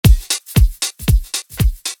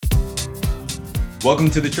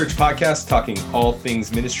Welcome to the Church Podcast, talking all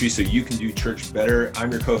things ministry so you can do church better.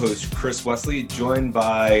 I'm your co-host, Chris Wesley, joined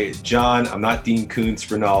by John. I'm not Dean Koontz,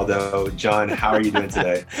 Ronaldo. John, how are you doing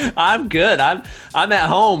today? I'm good. I'm at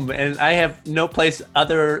home, and I have no place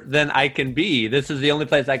other than I can be. This is the only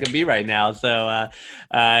place I can be right now. So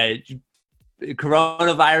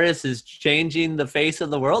coronavirus is changing the face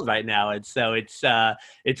of the world right now. And so it's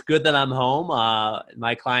good that I'm home.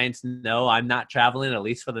 My clients know I'm not traveling, at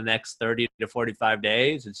least for the next 30 to 45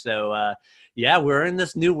 days. And so, we're in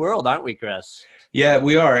this new world, aren't we, Chris? Yeah,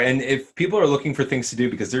 we are. And if people are looking for things to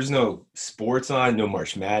do, because there's no sports on, no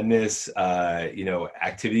March Madness,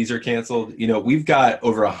 activities are canceled. We've got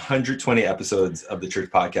over 120 episodes of the Church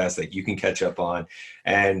Podcast that you can catch up on.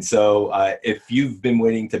 And so if you've been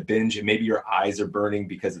waiting to binge and maybe your eyes are burning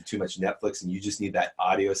because of too much Netflix and you just need that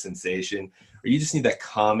audio sensation, or you just need that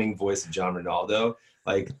calming voice of John Ronaldo,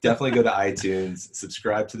 definitely go to iTunes,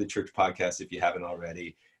 subscribe to the Church Podcast if you haven't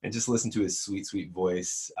already, and just listen to his sweet, sweet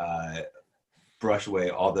voice. Brush away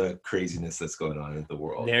all the craziness that's going on in the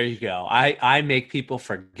world. There you go. I make people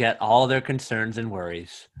forget all their concerns and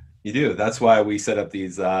worries. You do. That's why we set up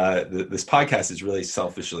these. This podcast is really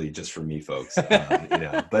selfishly just for me, folks.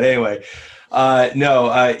 But anyway, all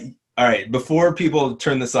right. Before people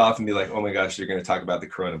turn this off and be like, "Oh my gosh, you're going to talk about the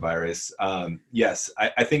coronavirus," yes,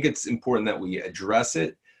 I think it's important that we address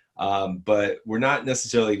it, but we're not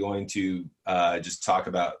necessarily going to just talk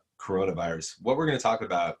about coronavirus. What we're going to talk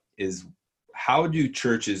about is how do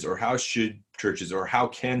churches, or how should churches, or how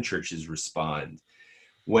can churches respond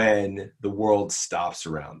when the world stops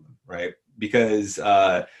around them, right? Because,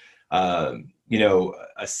 a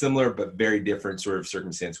similar but very different sort of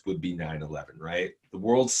circumstance would be 9/11, right? The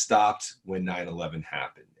world stopped when 9/11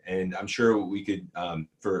 happened. And I'm sure we could,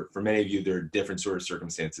 for many of you, there are different sort of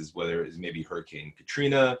circumstances, whether it's maybe Hurricane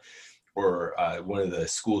Katrina or one of the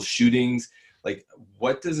school shootings. Like,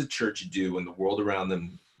 what does a church do when the world around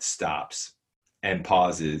them stops and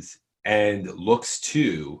pauses and looks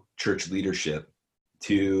to church leadership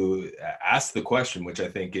to ask the question, which I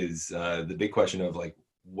think is the big question of, like,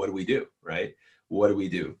 what do we do, right? What do we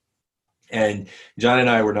do? And John and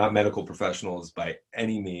I were not medical professionals by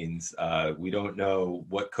any means. We don't know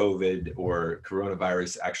what COVID or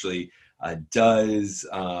coronavirus actually does.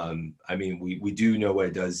 We do know what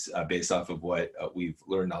it does based off of what we've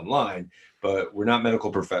learned online, but we're not medical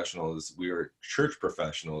professionals. We are church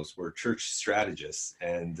professionals. We're church strategists.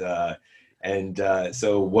 And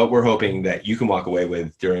so what we're hoping that you can walk away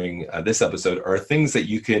with during this episode are things that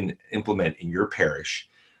you can implement in your parish,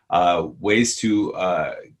 ways to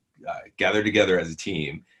gather together as a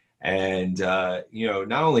team and,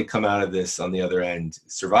 not only come out of this on the other end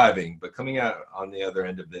surviving, but coming out on the other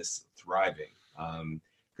end of this thriving.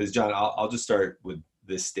 Because John, I'll just start with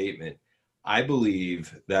this statement. I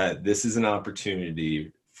believe that this is an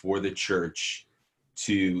opportunity for the church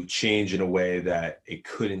to change in a way that it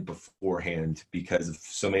couldn't beforehand because of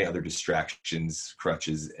so many other distractions,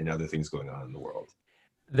 crutches, and other things going on in the world.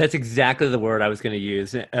 That's exactly the word I was going to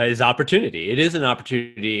use, is opportunity. It is an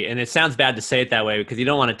opportunity, and it sounds bad to say it that way because you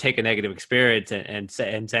don't want to take a negative experience and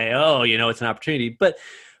say, oh, it's an opportunity. But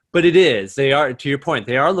it is. They are, to your point,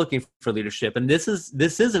 they are looking for leadership, and this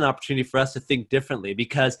is an opportunity for us to think differently,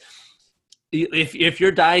 because if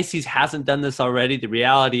your diocese hasn't done this already, the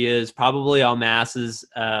reality is probably all masses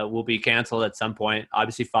will be canceled at some point.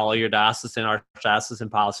 Obviously, follow your diocesan,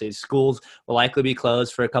 archdiocesan policies. Schools will likely be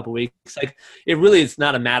closed for a couple of weeks. It really is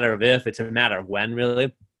not a matter of if; it's a matter of when,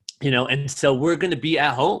 really. And so we're going to be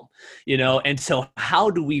at home. And so how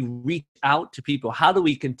do we reach out to people? How do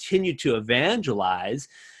we continue to evangelize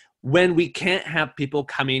when we can't have people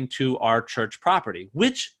coming to our church property,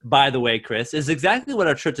 which, by the way, Chris, is exactly what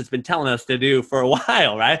our church has been telling us to do for a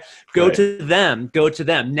while, right? Go to them.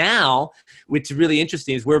 Now, what's really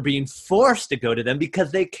interesting is we're being forced to go to them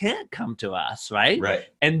because they can't come to us, right? Right.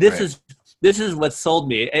 And this is what sold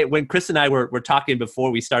me. When Chris and I were talking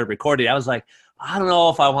before we started recording, I was like, I don't know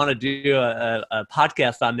if I want to do a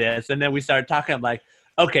podcast on this. And then we started talking, I'm like,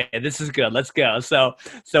 okay, this is good. Let's go. So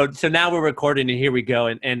now we're recording, and here we go.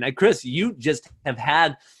 And Chris, you just have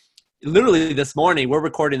had literally this morning. We're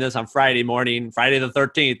recording this on Friday morning, Friday the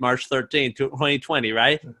 13th, March 13th, 2020,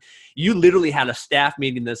 right? You literally had a staff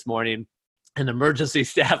meeting this morning, an emergency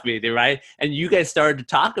staff meeting, right? And you guys started to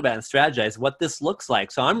talk about and strategize what this looks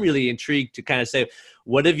like. So I'm really intrigued to kind of say,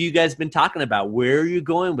 what have you guys been talking about? Where are you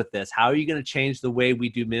going with this? How are you going to change the way we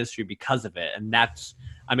do ministry because of it? And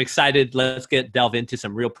I'm excited. Let's delve into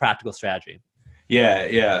some real practical strategy.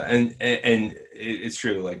 Yeah. And it's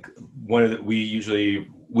true. Like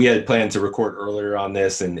we had planned to record earlier on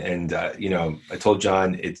this and I told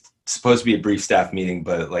John it's supposed to be a brief staff meeting,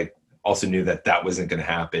 but like also knew that that wasn't going to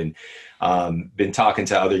happen. Been talking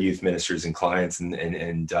to other youth ministers and clients,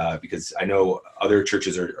 and because I know other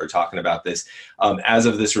churches are talking about this. As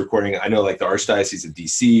of this recording, I know like the Archdiocese of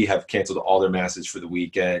DC have canceled all their masses for the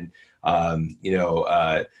weekend.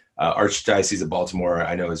 Archdiocese of Baltimore,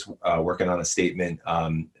 I know, is working on a statement,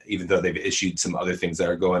 even though they've issued some other things that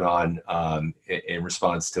are going on in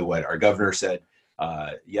response to what our governor said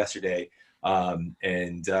yesterday.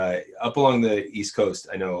 And up along the East Coast,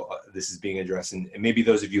 I know this is being addressed, and maybe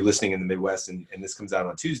those of you listening in the Midwest, and this comes out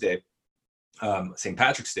on Tuesday, St.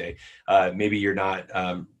 Patrick's Day, maybe you're not,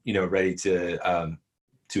 ready to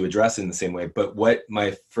address it in the same way. But what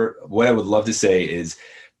I would love to say is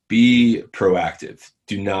be proactive.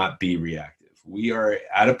 Do not be reactive. We are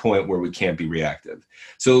at a point where we can't be reactive.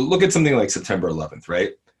 So look at something like September 11th,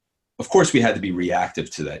 right? Of course, we had to be reactive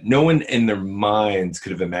to that. No one in their minds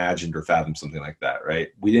could have imagined or fathomed something like that, right?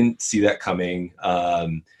 We didn't see that coming.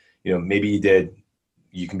 Maybe you did.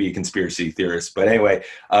 You can be a conspiracy theorist. But anyway,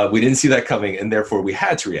 we didn't see that coming, and therefore we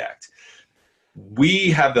had to react. We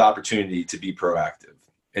have the opportunity to be proactive.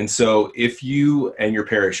 And so if you and your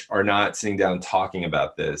parish are not sitting down talking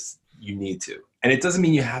about this, you need to. And it doesn't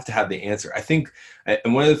mean you have to have the answer. I think,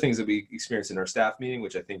 and one of the things that we experienced in our staff meeting,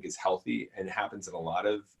 which I think is healthy and happens in a lot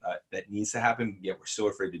of, that needs to happen, yet we're so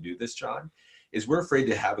afraid to do this, John, is we're afraid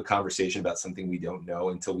to have a conversation about something we don't know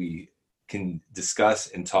until we can discuss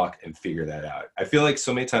and talk and figure that out. I feel like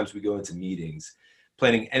so many times we go into meetings,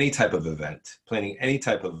 planning any type of event, planning any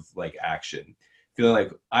type of like action, feeling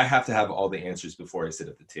like I have to have all the answers before I sit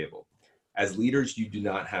at the table. As leaders, you do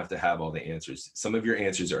not have to have all the answers. Some of your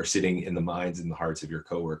answers are sitting in the minds and the hearts of your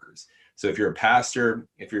coworkers. So if you're a pastor,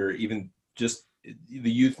 if you're even just the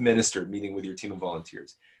youth minister meeting with your team of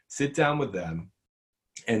volunteers, sit down with them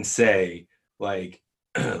and say, like,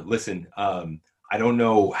 listen, I don't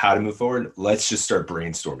know how to move forward. Let's just start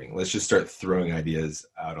brainstorming. Let's just start throwing ideas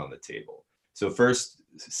out on the table. So first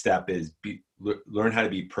step is learn how to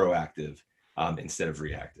be proactive instead of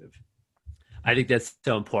reactive. I think that's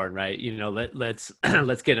so important, right? Let's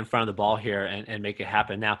let's get in front of the ball here and make it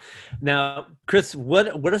happen. Now, Chris,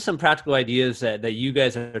 what are some practical ideas that you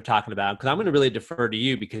guys are talking about? Because I'm going to really defer to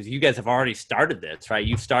you because you guys have already started this, right?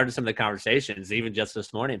 You've started some of the conversations, even just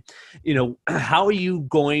this morning. How are you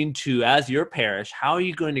going to, as your parish, how are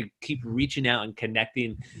you going to keep reaching out and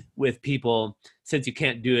connecting with people since you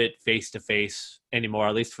can't do it face to face anymore,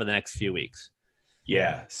 at least for the next few weeks?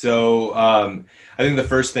 Yeah. So I think the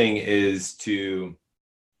first thing is to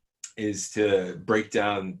break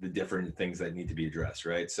down the different things that need to be addressed,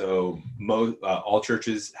 right? So all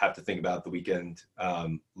churches have to think about the weekend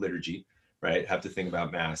liturgy, right? Have to think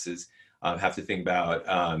about masses, have to think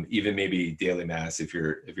about even maybe daily mass if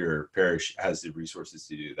your parish has the resources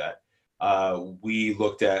to do that. We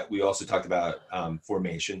also talked about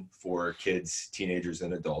formation for kids, teenagers,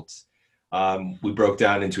 and adults. We broke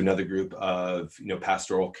down into another group of,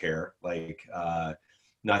 pastoral care, like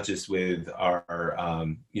not just with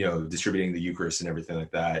our, distributing the Eucharist and everything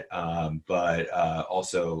like that, but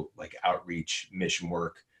also like outreach, mission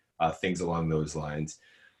work, things along those lines.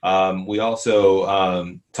 We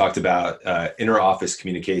also talked about inter-office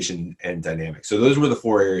communication and dynamics. So those were the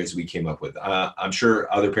 4 areas we came up with. I'm sure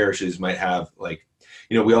other parishes might have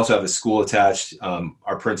we also have a school attached.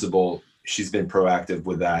 Our principal, she's been proactive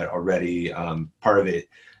with that already. Part of it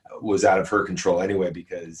was out of her control anyway,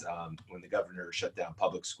 because when the governor shut down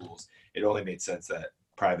public schools, it only made sense that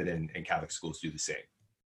private and Catholic schools do the same.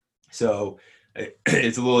 So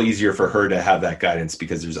it's a little easier for her to have that guidance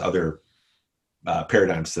because there's other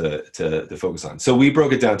paradigms to focus on. So we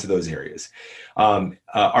broke it down to those areas.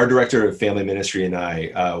 Our director of family ministry and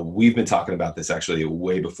I, we've been talking about this actually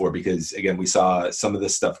way before, because again, we saw some of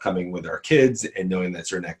this stuff coming with our kids and knowing that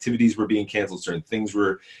certain activities were being canceled, certain things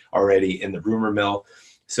were already in the rumor mill.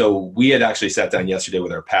 So we had actually sat down yesterday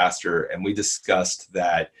with our pastor and we discussed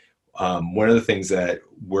that one of the things that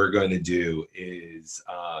we're going to do is,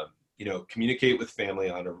 communicate with family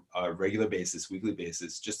on a regular basis, weekly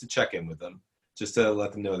basis, just to check in with them, just to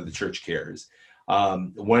let them know that the church cares.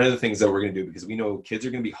 One of the things that we're going to do, because we know kids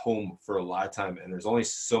are going to be home for a lot of time, and there's only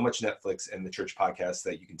so much Netflix and the church podcast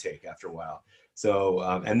that you can take after a while. So,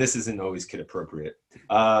 and this isn't always kid appropriate.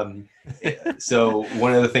 So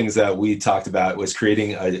one of the things that we talked about was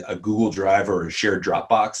creating a Google Drive or a shared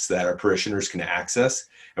Dropbox that our parishioners can access.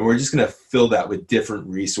 And we're just going to fill that with different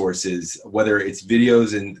resources, whether it's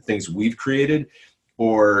videos and things we've created,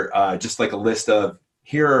 or just like a list of,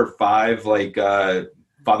 here are 5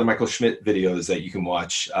 Father Michael Schmidt videos that you can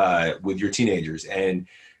watch with your teenagers, and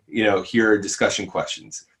here are discussion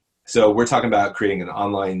questions. So we're talking about creating an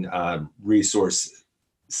online resource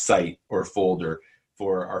site or folder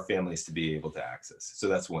for our families to be able to access. So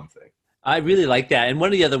that's one thing. I really like that. And one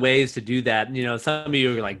of the other ways to do that, some of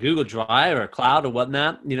you are like Google Drive or Cloud or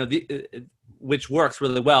whatnot, which works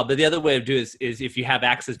really well. But the other way to do is if you have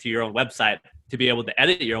access to your own website, to be able to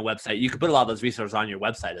edit your own website, you can put a lot of those resources on your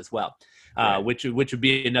website as well, right. which would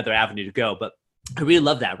be another avenue to go. But I really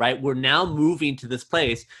love that, right? We're now moving to this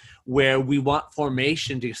place where we want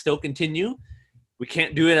formation to still continue. We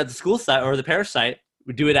can't do it at the school site or the parish site.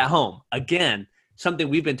 We do it at home. Again, something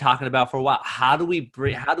we've been talking about for a while. How do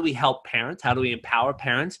we help parents? How do we empower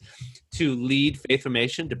parents to lead faith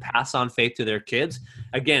formation, to pass on faith to their kids?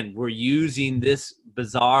 Again, we're using this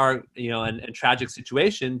bizarre, and tragic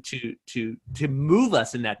situation to move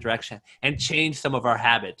us in that direction and change some of our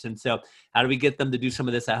habits. And so how do we get them to do some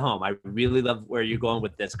of this at home? I really love where you're going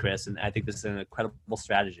with this, Chris. And I think this is an incredible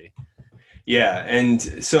strategy. Yeah. And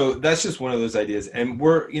so that's just one of those ideas. And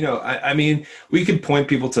we're, I mean, we could point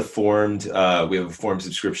people to Formed. We have a Formed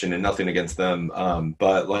subscription and nothing against them.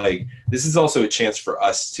 But like, this is also a chance for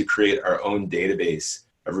us to create our own database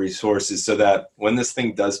of resources so that when this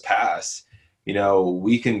thing does pass,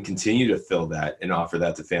 we can continue to fill that and offer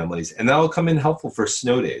that to families. And that'll come in helpful for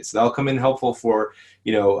snow days. That'll come in helpful for,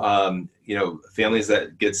 families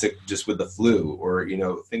that get sick just with the flu or,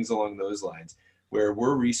 things along those lines, where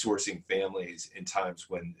we're resourcing families in times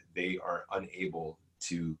when they are unable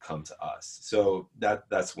to come to us. So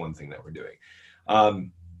that's one thing that we're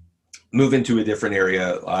doing. Move into a different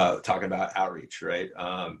area, talking about outreach, right?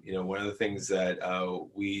 One of the things that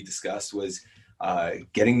we discussed was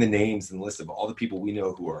getting the names and list of all the people we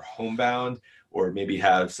know who are homebound or maybe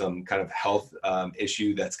have some kind of health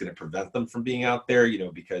issue that's going to prevent them from being out there,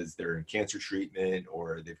 because they're in cancer treatment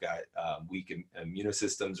or they've got weak immune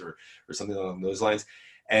systems or something along those lines.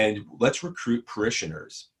 And let's recruit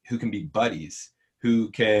parishioners who can be buddies, who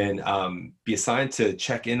can be assigned to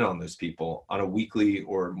check in on those people on a weekly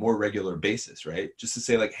or more regular basis, right? Just to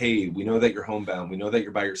say like, hey, we know that you're homebound. We know that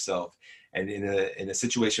you're by yourself. And in a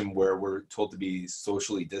situation where we're told to be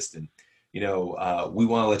socially distant, we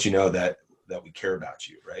want to let you know that we care about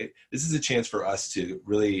you, right? This is a chance for us to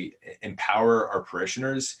really empower our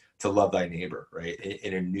parishioners to love thy neighbor, right?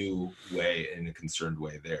 In a new way, in a concerned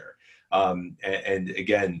way there. And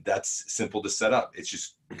again, that's simple to set up. It's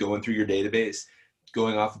just going through your database,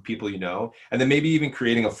 going off of people and then maybe even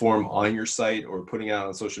creating a form on your site or putting out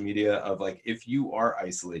on social media of like, if you are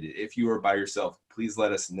isolated, if you are by yourself, please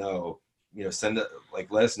let us know,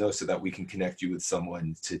 let us know so that we can connect you with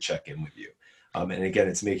someone to check in with you. And again,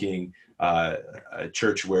 it's making a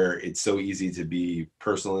church where it's so easy to be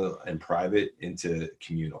personal and private into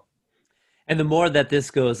communal. And the more that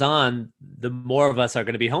this goes on, the more of us are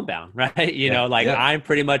going to be homebound, right? I'm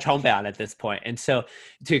pretty much homebound at this point. And so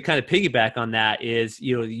to kind of piggyback on that is,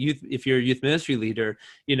 if you're a youth ministry leader,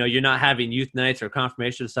 you're not having youth nights or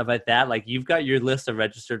confirmation stuff like that. Like you've got your list of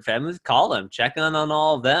registered families, call them, check on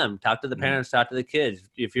all of them, talk to the parents, talk to the kids.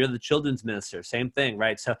 If you're the children's minister, same thing,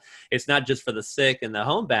 right? So it's not just for the sick and the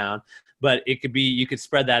homebound, but it could be, you could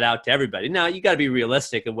spread that out to everybody. Now you got to be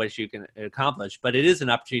realistic in what you can accomplish, but it is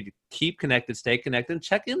an opportunity to keep connected, stay connected, and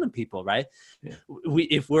check in with people, right? Yeah.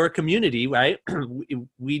 If we're a community, right,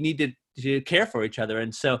 we need to care for each other.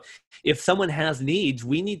 And so if someone has needs,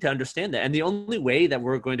 we need to understand that. And the only way that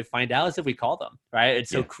we're going to find out is if we call them, right? And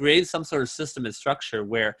so create some sort of system and structure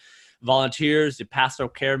where volunteers, the pastoral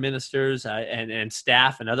care ministers, and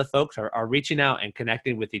staff and other folks are reaching out and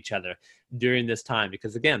connecting with each other during this time.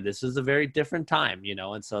 Because again, this is a very different time,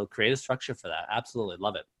 and so create a structure for that. Absolutely.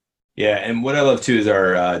 Love it. Yeah. And what I love too is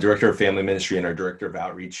our director of family ministry and our director of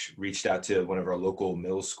outreach reached out to one of our local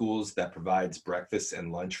middle schools that provides breakfast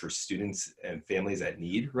and lunch for students and families at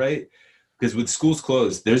need, right? Because with schools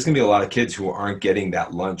closed, there's going to be a lot of kids who aren't getting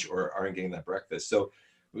that lunch or aren't getting that breakfast. So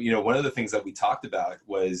one of the things that we talked about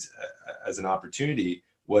was as an opportunity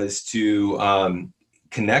was to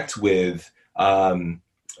connect with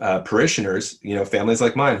parishioners, families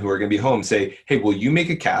like mine who are going to be home, say, hey, will you make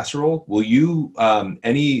a casserole? Will you,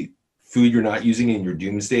 any food you're not using in your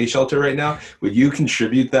doomsday shelter right now, would you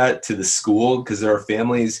contribute that to the school? Because there are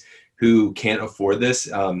families who can't afford this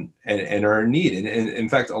and are in need. And in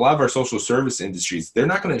fact, a lot of our social service industries, they're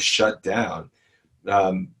not going to shut down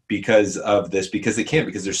because of this, because they can't,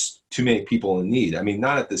 because there's too many people in need. I mean,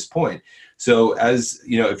 not at this point. So as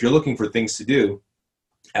if you're looking for things to do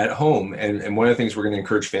at home, and one of the things we're going to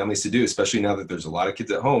encourage families to do, especially now that there's a lot of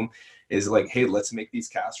kids at home, is like, hey, let's make these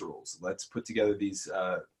casseroles. Let's put together these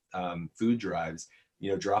food drives,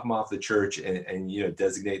 drop them off the church and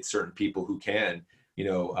designate certain people who can,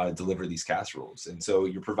 deliver these casseroles. And so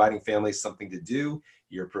you're providing families something to do.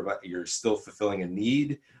 You're still fulfilling a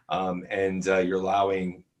need, and you're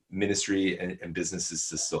allowing ministry and businesses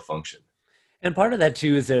to still function. And part of that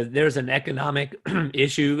too is there's an economic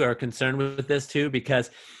issue or concern with this too,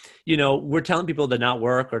 because we're telling people to not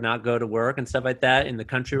work or not go to work and stuff like that in the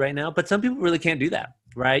country right now, but some people really can't do that,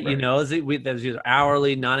 right? There's these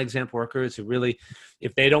hourly non-exempt workers who really,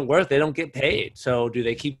 if they don't work, they don't get paid. So do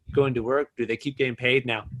they keep going to work? Do they keep getting paid?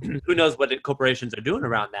 Now, who knows what corporations are doing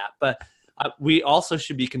around that? But we also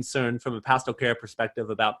should be concerned from a pastoral care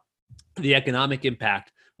perspective about the economic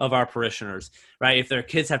impact of our parishioners, right? If their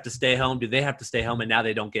kids have to stay home, do they have to stay home and now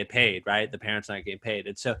they don't get paid, right? The parents aren't getting paid.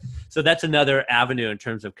 And so that's another avenue in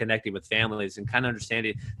terms of connecting with families and kind of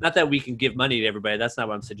understanding, not that we can give money to everybody, that's not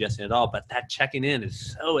what I'm suggesting at all, but that checking in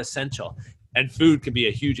is so essential, and food can be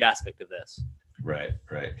a huge aspect of this. Right.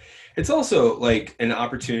 It's also like an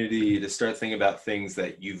opportunity to start thinking about things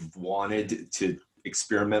that you've wanted to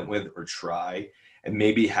experiment with or try and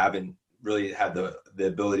maybe haven't really had the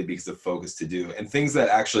ability because of focus to do, and things that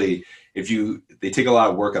actually, they take a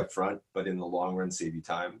lot of work up front, but in the long run save you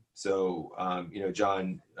time. So,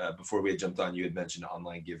 John, before we had jumped on, you had mentioned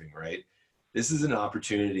online giving, right? This is an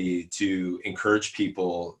opportunity to encourage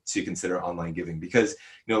people to consider online giving because,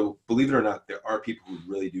 believe it or not, there are people who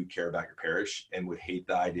really do care about your parish and would hate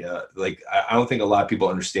the idea. Like, I don't think a lot of people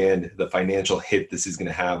understand the financial hit this is going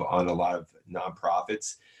to have on a lot of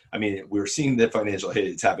nonprofits. I mean, we're seeing the financial hit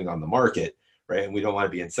it's having on the market, right? And we don't want to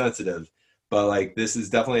be insensitive, but like, this is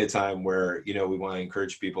definitely a time where, we want to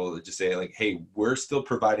encourage people to just say like, hey, we're still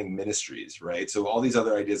providing ministries, right? So all these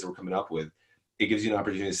other ideas that we're coming up with, it gives you an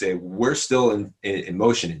opportunity to say, we're still in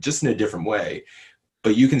motion, just in a different way,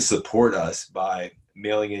 but you can support us by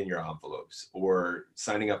mailing in your envelopes or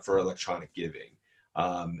signing up for electronic giving.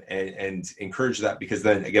 And encourage that, because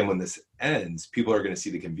then again, when this ends, people are going to see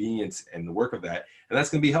the convenience and the work of that. And that's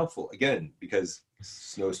going to be helpful again, because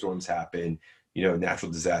snowstorms happen,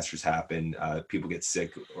 natural disasters happen, people get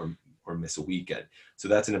sick or miss a weekend. So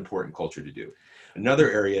that's an important culture to do. Another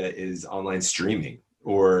area is online streaming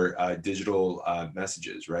or digital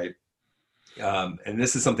messages, right? And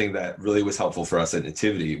this is something that really was helpful for us at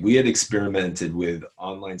Nativity. We had experimented with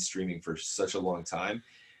online streaming for such a long time.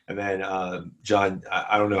 And then, John,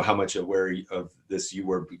 I don't know how much aware of this you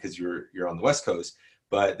were because you're on the West Coast,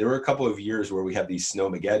 but there were a couple of years where we had these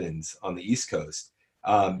snowmageddons on the East Coast.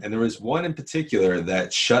 And there was one in particular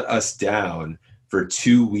that shut us down for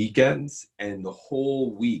 2 weekends, and the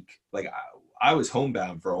whole week, like I was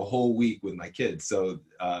homebound for a whole week with my kids. So,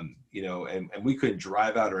 and we couldn't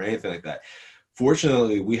drive out or anything like that.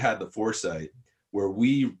 Fortunately, we had the foresight where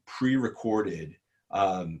we pre-recorded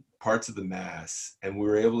parts of the mass, and we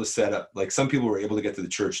were able to set up, like some people were able to get to the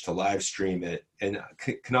church to live stream it. And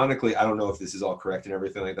canonically, I don't know if this is all correct and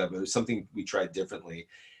everything like that, but it was something we tried differently.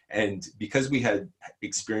 And because we had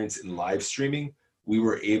experience in live streaming, we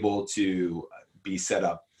were able to be set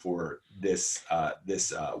up for this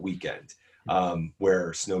weekend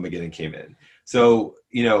where Snowmageddon came in. So,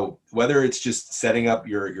 whether it's just setting up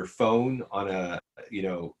your phone on a,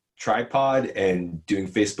 tripod and doing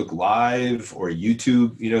Facebook Live or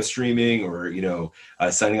YouTube, streaming, or,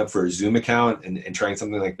 signing up for a Zoom account and trying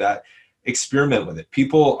something like that, experiment with it.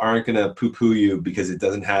 People aren't going to poo-poo you because it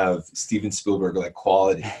doesn't have Steven Spielberg like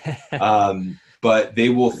quality. But they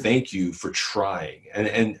will thank you for trying.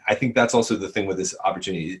 And I think that's also the thing with this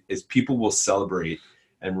opportunity is people will celebrate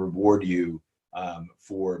and reward you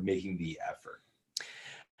for making the effort.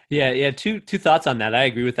 Yeah. Two thoughts on that. I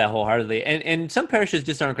agree with that wholeheartedly. And some parishes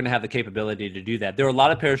just aren't going to have the capability to do that. There are a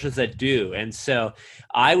lot of parishes that do. And so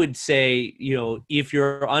I would say, if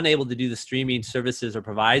you're unable to do the streaming services or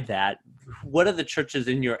provide that, what are the churches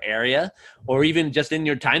in your area or even just in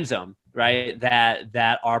your time zone, right,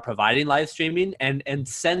 that are providing live streaming, and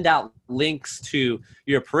send out links to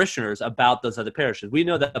your parishioners about those other parishes. We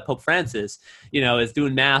know that Pope Francis, is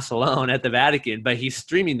doing mass alone at the Vatican, but he's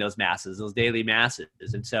streaming those masses, those daily masses.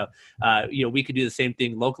 And so, we could do the same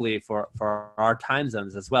thing locally for our time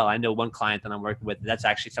zones as well. I know one client that I'm working with, that's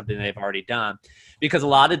actually something they've already done, because a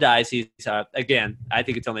lot of dioceses, again, I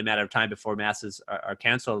think it's only a matter of time before masses are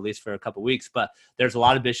canceled, at least for a couple of weeks, but there's a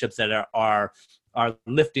lot of bishops that are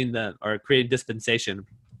lifting or creating dispensation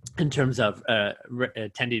in terms of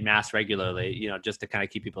attending mass regularly, just to kind of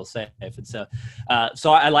keep people safe. And so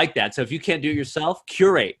I like that. So if you can't do it yourself,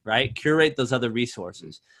 curate those other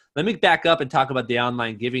resources. Let me back up and talk about the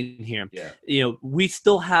online giving here. Yeah. We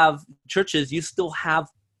still have churches, you still have,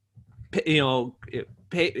 bills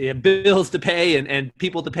to pay and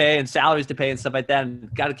people to pay and salaries to pay and stuff like that.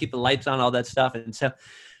 And got to keep the lights on, all that stuff. And so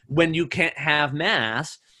when you can't have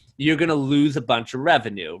mass, you're going to lose a bunch of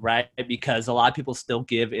revenue, right? Because a lot of people still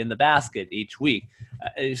give in the basket each week.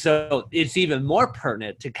 So it's even more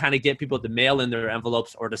pertinent to kind of get people to mail in their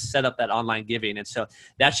envelopes or to set up that online giving. And so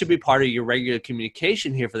that should be part of your regular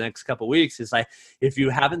communication here for the next couple of weeks. Is like, if you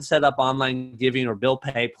haven't set up online giving or bill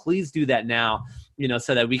pay, please do that now,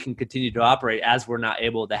 so that we can continue to operate as we're not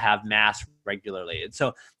able to have mass regularly. And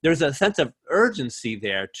so there's a sense of urgency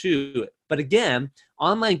there too. But again,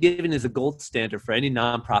 online giving is a gold standard for any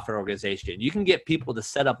nonprofit organization. You can get people to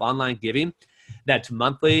set up online giving that's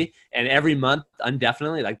monthly and every month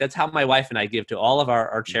indefinitely. Like that's how my wife and I give to all of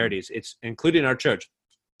our charities. It's including our church.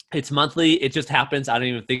 It's monthly. It just happens. I don't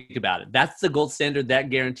even think about it. That's the gold standard that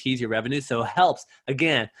guarantees your revenue. So it helps.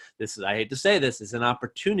 Again, I hate to say this, is an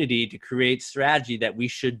opportunity to create strategy that we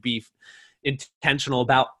should be intentional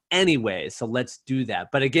about anyway. So let's do that.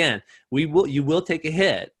 But again, you will take a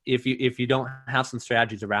hit if you don't have some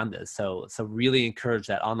strategies around this. So really encourage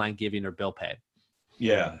that online giving or bill pay.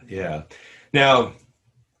 Yeah. Now,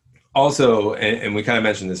 also, and we kind of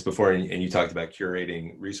mentioned this before, and you talked about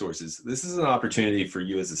curating resources. This is an opportunity for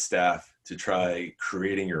you as a staff to try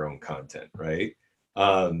creating your own content, right?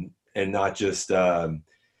 And not just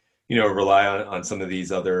rely on some of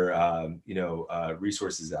these other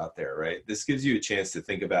resources out there, right? This gives you a chance to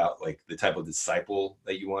think about like the type of disciple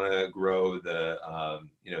that you want to grow, the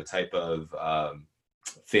type of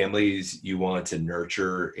families you want to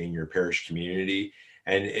nurture in your parish community.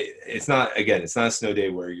 And it's not a snow day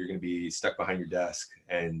where you're going to be stuck behind your desk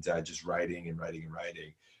and just writing.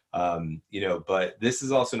 But this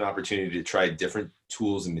is also an opportunity to try different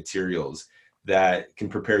tools and materials that can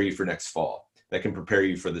prepare you for next fall, that can prepare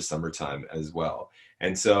you for the summertime as well.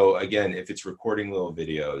 And so again, if it's recording little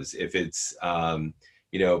videos, if it's,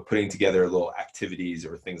 putting together little activities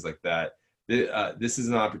or things like that, this is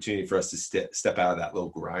an opportunity for us to step out of that little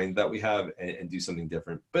grind that we have and do something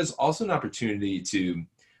different. But it's also an opportunity to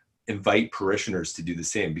invite parishioners to do the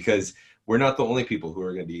same, because we're not the only people who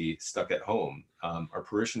are going to be stuck at home. Our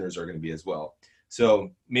parishioners are going to be as well.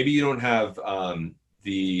 So maybe you don't have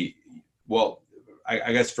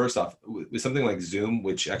I guess first off, with something like Zoom,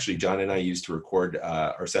 which actually John and I use to record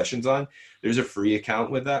our sessions on, there's a free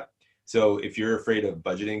account with that. So if you're afraid of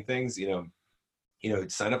budgeting things,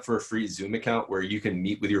 sign up for a free Zoom account where you can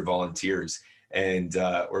meet with your volunteers and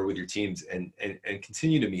or with your teams and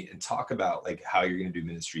continue to meet and talk about like how you're going to do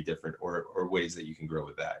ministry different or ways that you can grow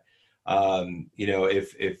with that.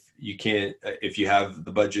 If you can't, if you have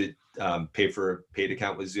the budget, pay for a paid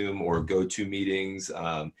account with Zoom or go to meetings.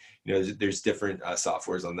 There's different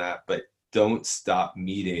softwares on that, but don't stop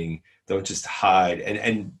meeting. Don't just hide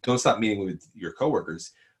and don't stop meeting with your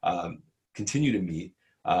coworkers. Continue to meet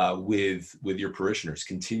with your parishioners.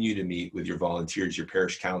 Continue to meet with your volunteers, your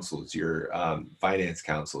parish councils, your finance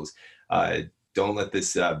councils. Don't let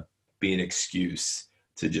this be an excuse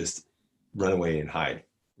to just run away and hide.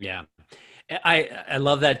 Yeah. I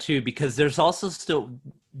love that too, because there's also still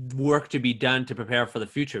work to be done to prepare for the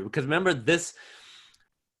future. Because remember, this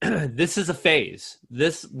is a phase.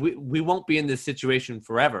 We won't be in this situation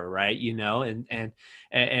forever, right?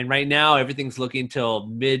 And right now everything's looking till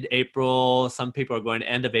mid-April. Some people are going to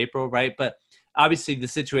end of April, right? But obviously the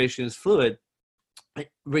situation is fluid.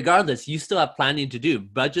 Regardless, you still have planning to do.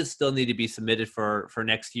 Budgets still need to be submitted for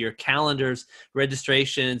next year. Calendars,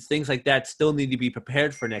 registrations, things like that still need to be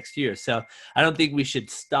prepared for next year. So I don't think we should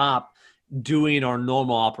stop doing our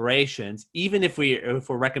normal operations, even if we're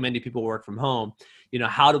recommending people work from home.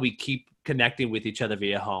 How do we keep connecting with each other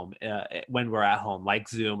via home when we're at home, like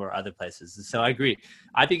Zoom or other places? And so I agree.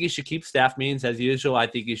 I think you should keep staff meetings as usual. I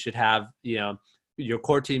think you should have, your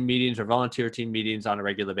core team meetings or volunteer team meetings on a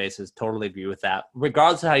regular basis. Totally agree with that,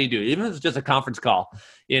 regardless of how you do it. Even if it's just a conference call,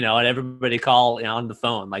 and everybody call on the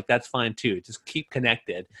phone, like that's fine too. Just keep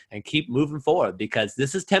connected and keep moving forward, because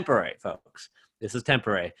this is temporary, folks. This is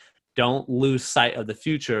temporary. Don't lose sight of the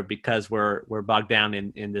future because we're bogged down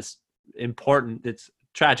in this important, it's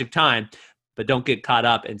tragic time, but don't get caught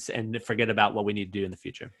up and forget about what we need to do in the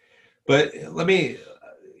future. But let me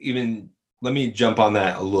jump on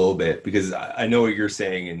that a little bit, because I know what you're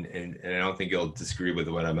saying, and I don't think you'll disagree with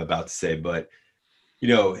what I'm about to say, but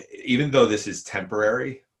even though this is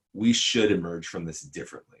temporary, we should emerge from this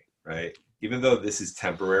differently, right? Even though this is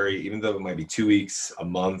temporary, even though it might be 2 weeks, a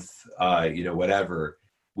month, whatever,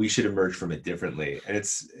 we should emerge from it differently. And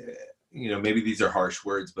it's, maybe these are harsh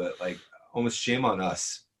words, but like almost shame on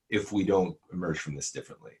us if we don't emerge from this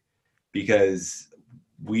differently, because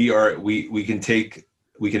we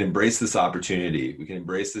can embrace this opportunity. We can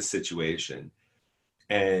embrace this situation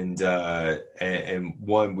and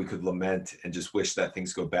one, we could lament and just wish that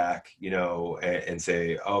things go back, and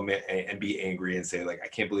say, oh man, and be angry and say, like, I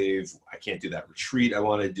can't believe I can't do that retreat I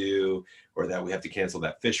want to do, or that we have to cancel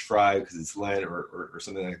that fish fry because it's Lent, or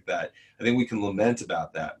something like that. I think we can lament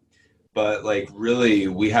about that, but like really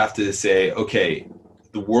we have to say, okay,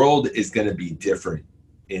 the world is going to be different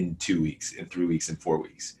in 2 weeks, in 3 weeks, in 4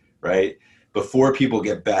 weeks, right? Before people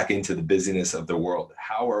get back into the busyness of the world,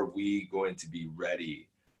 how are we going to be ready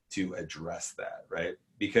to address that, right?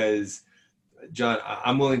 Because, John,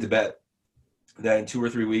 I'm willing to bet that in 2 or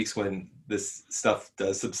 3 weeks, when this stuff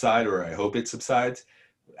does subside, or I hope it subsides,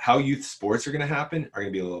 how youth sports are going to happen are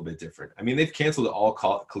going to be a little bit different. I mean, they've canceled all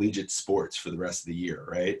collegiate sports for the rest of the year,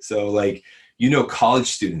 right? So like, college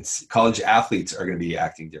students, college athletes are going to be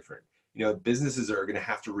acting different. Businesses are going to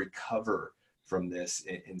have to recover from this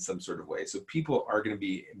in some sort of way. So people are going to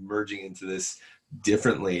be emerging into this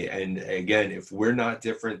differently. And again, if we're not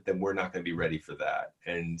different, then we're not going to be ready for that.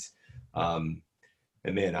 And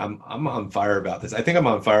man, I'm on fire about this. I think I'm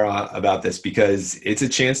on fire about this because it's a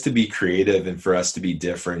chance to be creative and for us to be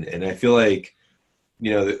different. And I feel like,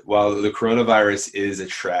 while the coronavirus is a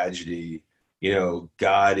tragedy,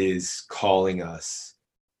 God is calling us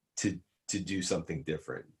to do something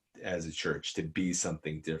different as a church, to be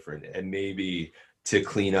something different, and maybe to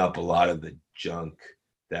clean up a lot of the junk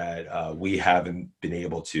that we haven't been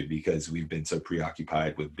able to because we've been so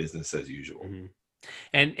preoccupied with business as usual. Mm-hmm.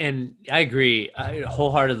 And I agree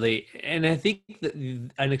wholeheartly. And I think that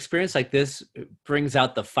an experience like this brings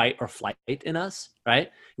out the fight or flight in us,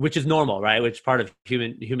 right? Which is normal, right? Which is part of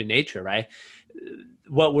human nature, right?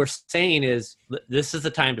 What we're saying is this is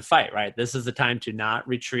the time to fight, right? This is the time to not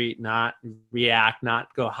retreat, not react,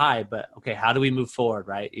 not go high, but okay, how do we move forward,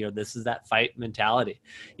 right? This is that fight mentality.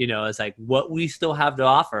 It's like what we still have to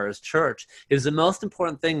offer as church is the most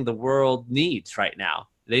important thing the world needs right now.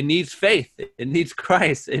 It needs faith. It needs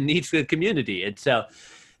Christ. It needs a community. And so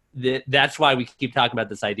that's why we keep talking about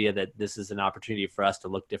this idea that this is an opportunity for us to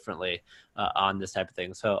look differently on this type of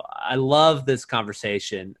thing. So I love this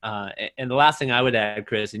conversation. And the last thing I would add,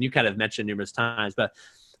 Chris, and you kind of mentioned numerous times, but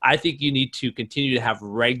I think you need to continue to have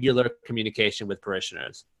regular communication with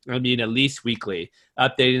parishioners. I mean, at least weekly,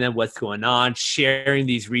 updating them what's going on, sharing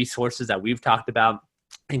these resources that we've talked about.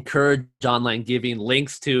 Encourage online giving,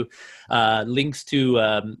 links to links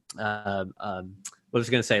to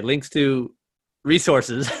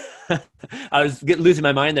resources. I was losing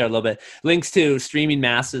my mind there a little bit. Links to streaming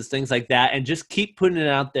masses, things like that, and just keep putting it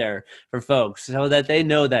out there for folks so that they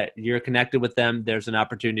know that you're connected with them. There's an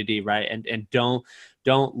opportunity, right? And don't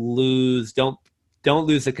lose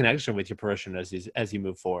the connection with your parishioners as you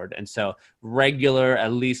move forward. And so regular,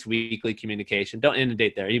 at least weekly communication, don't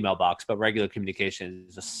inundate their email box, but regular communication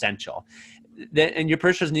is essential. And your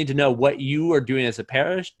parishioners need to know what you are doing as a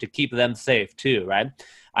parish to keep them safe too, right?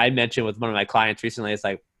 I mentioned with one of my clients recently, it's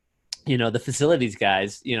like, the facilities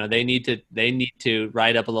guys, they need to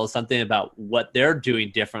write up a little something about what they're doing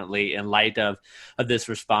differently in light of this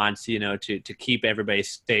response, to keep everybody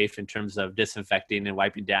safe in terms of disinfecting and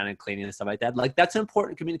wiping down and cleaning and stuff like that. Like, that's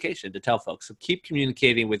important communication to tell folks. So keep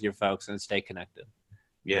communicating with your folks and stay connected.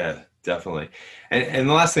 Yeah, definitely. And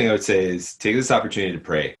the last thing I would say is take this opportunity to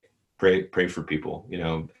pray for people,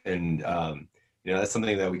 and that's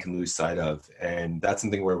something that we can lose sight of. And that's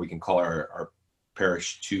something where we can call our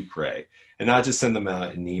parish to pray, and not just send them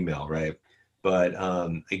out an email, right? But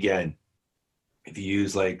again, if you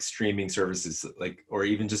use like streaming services, or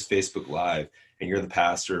even just Facebook Live, and you're the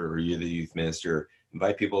pastor or you're the youth minister,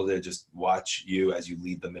 invite people to just watch you as you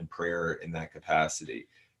lead them in prayer in that capacity.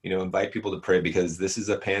 Invite people to pray, because this is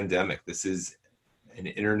a pandemic. This is an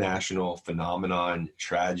international phenomenon,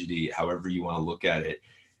 tragedy, however you want to look at it.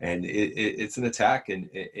 And it's an attack in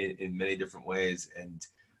many different ways. And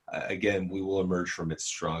again, we will emerge from it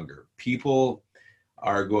stronger. People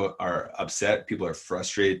are upset. People are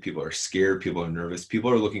frustrated. People are scared. People are nervous. People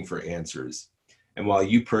are looking for answers. And while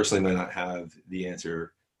you personally might not have the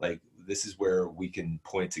answer, this is where we can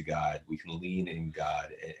point to God. We can lean in God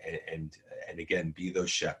and again, be those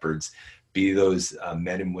shepherds, be those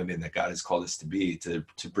men and women that God has called us to be, to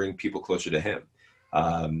bring people closer to Him.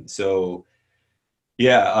 So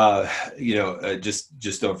yeah,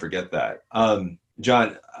 just don't forget that.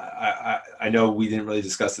 John, I know we didn't really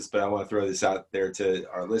discuss this, but I want to throw this out there to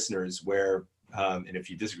our listeners where, and if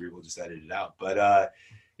you disagree, we'll just edit it out. But,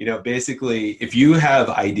 basically, if you have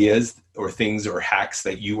ideas or things or hacks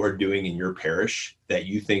that you are doing in your parish that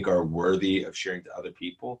you think are worthy of sharing to other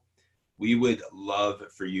people, we would love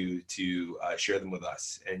for you to share them with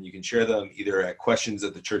us. And you can share them either at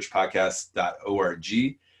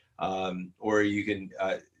questions@thechurchpodcast.org, or you can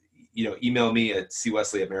email me at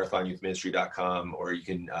cwesley@marathonyouthministry.com, or you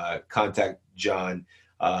can contact John,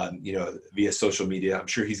 via social media. I'm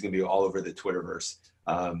sure he's going to be all over the Twitterverse,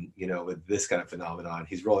 with this kind of phenomenon.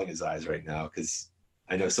 He's rolling his eyes right now because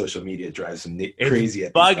I know social media drives him crazy.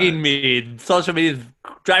 It's bugging me. Social media is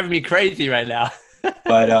driving me crazy right now.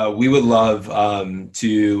 But we would love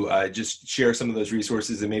to just share some of those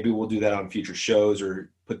resources, and maybe we'll do that on future shows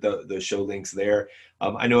or put the show links there.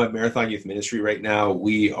 I know at Marathon Youth Ministry right now,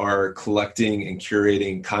 we are collecting and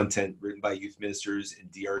curating content written by youth ministers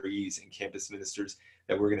and DREs and campus ministers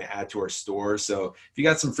that we're going to add to our store. So if you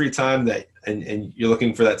got some free time and you're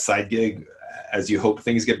looking for that side gig as you hope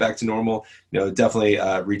things get back to normal, definitely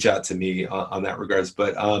reach out to me on that regards.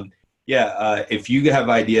 But if you have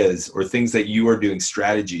ideas or things that you are doing,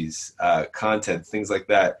 strategies, content, things like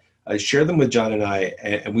that, share them with John and I,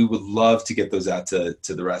 and we would love to get those out to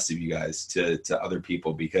the rest of you guys, to other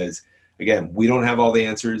people, because again, we don't have all the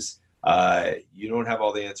answers. You don't have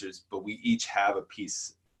all the answers, but we each have a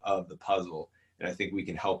piece of the puzzle, and I think we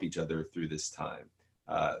can help each other through this time.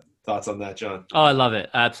 Thoughts on that, John? Oh, I love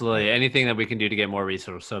it. Absolutely. Anything that we can do to get more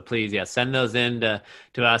resources. So please, send those in to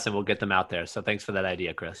us and we'll get them out there. So thanks for that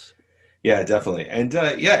idea, Chris. Yeah, definitely. And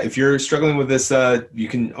if you're struggling with this, you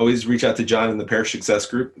can always reach out to John in the Parish Success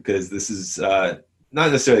Group, because this is not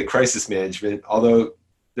necessarily crisis management, although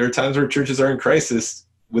there are times where churches are in crisis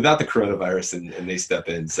without the coronavirus and they step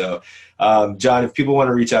in. So, John, if people want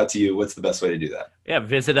to reach out to you, what's the best way to do that? Yeah,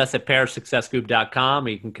 visit us at parishsuccessgroup.com.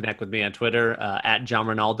 You can connect with me on Twitter at John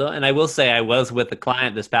Ronaldo. And I will say I was with a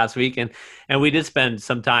client this past week, and we did spend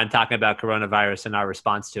some time talking about coronavirus and our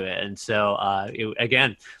response to it. And so,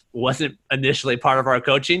 again, wasn't initially part of our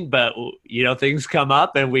coaching, but things come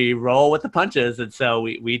up and we roll with the punches. And so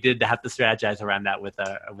we did have to strategize around that with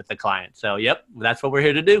the client. So, yep, that's what we're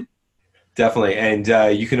here to do. Definitely. And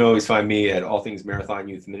you can always find me at all things Marathon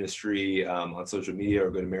Youth Ministry on social media, or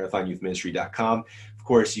go to marathonyouthministry.com. Of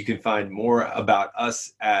course, you can find more about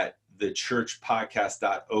us at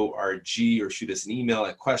thechurchpodcast.org, or shoot us an email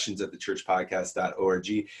at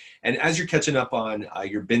questions@thechurchpodcast.org. And as you're catching up on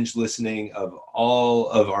your binge listening of all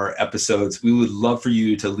of our episodes, we would love for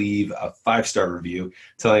you to leave a 5-star review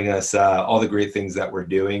telling us all the great things that we're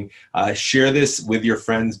doing. Share this with your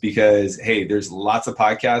friends, because, hey, there's lots of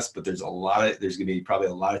podcasts, but there's going to be probably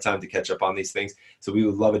a lot of time to catch up on these things. So we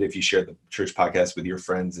would love it if you share the church podcast with your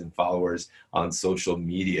friends and followers on social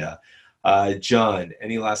media. John,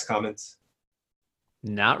 any last comments?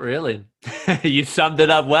 Not really. You summed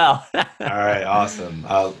it up well. All right, awesome.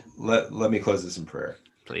 Let me close this in prayer.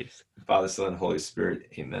 Please. Father, Son, Holy Spirit,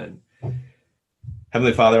 amen.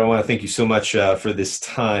 Heavenly Father, I want to thank you so much for this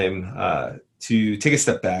time to take a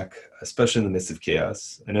step back, especially in the midst of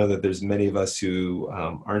chaos. I know that there's many of us who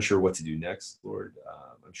aren't sure what to do next, Lord.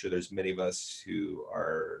 I'm sure there's many of us who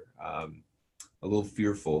are a little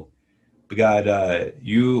fearful. But God,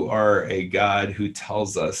 you are a God who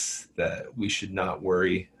tells us that we should not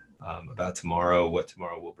worry about tomorrow, what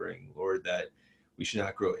tomorrow will bring. Lord, that we should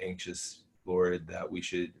not grow anxious. Lord, that we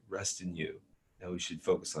should rest in you, that we should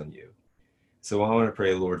focus on you. So I want to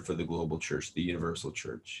pray, Lord, for the global church, the universal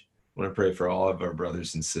church. I want to pray for all of our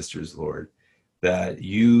brothers and sisters, Lord, that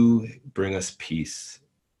you bring us peace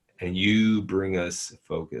and you bring us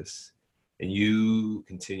focus. And you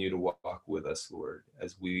continue to walk with us, Lord,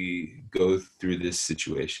 as we go through this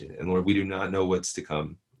situation. And Lord, we do not know what's to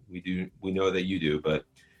come. We know that you do, but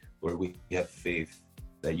Lord, we have faith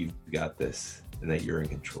that you've got this and that you're in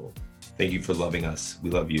control. Thank you for loving us. We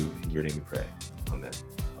love you. In your name we pray. Amen.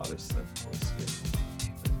 Father, Son, Holy Spirit.